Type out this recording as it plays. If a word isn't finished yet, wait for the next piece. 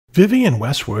Vivienne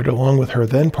Westwood, along with her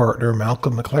then-partner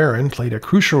Malcolm McLaren, played a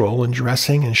crucial role in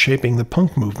dressing and shaping the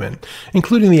punk movement,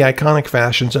 including the iconic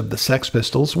fashions of the Sex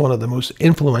Pistols, one of the most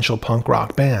influential punk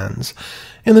rock bands.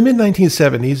 In the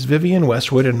mid-1970s, Vivienne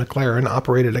Westwood and McLaren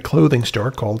operated a clothing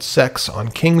store called Sex on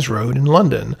King's Road in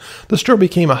London. The store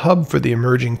became a hub for the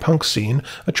emerging punk scene,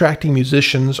 attracting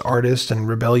musicians, artists, and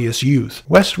rebellious youth.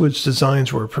 Westwood's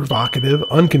designs were provocative,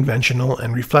 unconventional,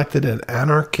 and reflected an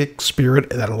anarchic spirit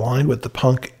that aligned with the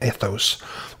punk ethos.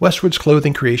 Westwood's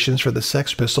clothing creations for the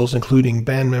Sex Pistols, including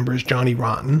band members Johnny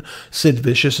Rotten, Sid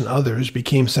Vicious, and others,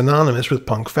 became synonymous with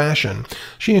punk fashion.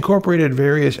 She incorporated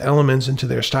various elements into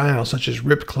their style, such as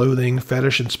ripped clothing,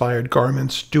 fetish-inspired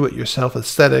garments, do-it-yourself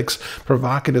aesthetics,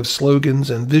 provocative slogans,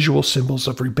 and visual symbols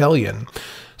of rebellion.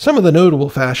 Some of the notable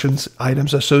fashion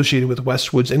items associated with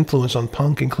Westwood's influence on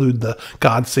punk include the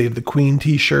God Save the Queen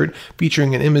t-shirt,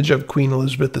 featuring an image of Queen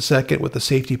Elizabeth II with a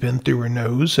safety pin through her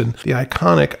nose, and the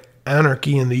iconic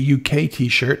Anarchy in the UK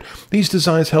t-shirt. These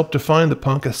designs help define the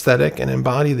punk aesthetic and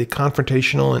embody the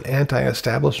confrontational and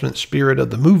anti-establishment spirit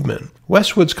of the movement.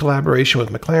 Westwood's collaboration with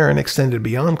McLaren extended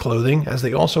beyond clothing, as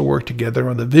they also worked together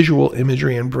on the visual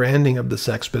imagery and branding of the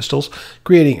Sex Pistols,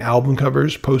 creating album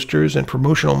covers, posters, and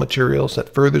promotional materials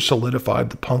that further solidified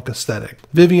the punk aesthetic.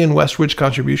 Vivienne Westwood's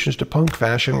contributions to punk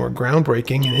fashion were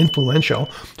groundbreaking and influential,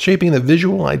 shaping the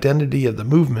visual identity of the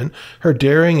movement. Her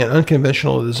daring and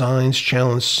unconventional designs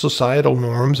challenged societal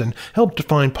norms and helped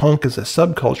define punk as a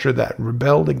subculture that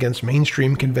rebelled against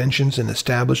mainstream conventions and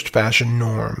established fashion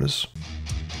norms.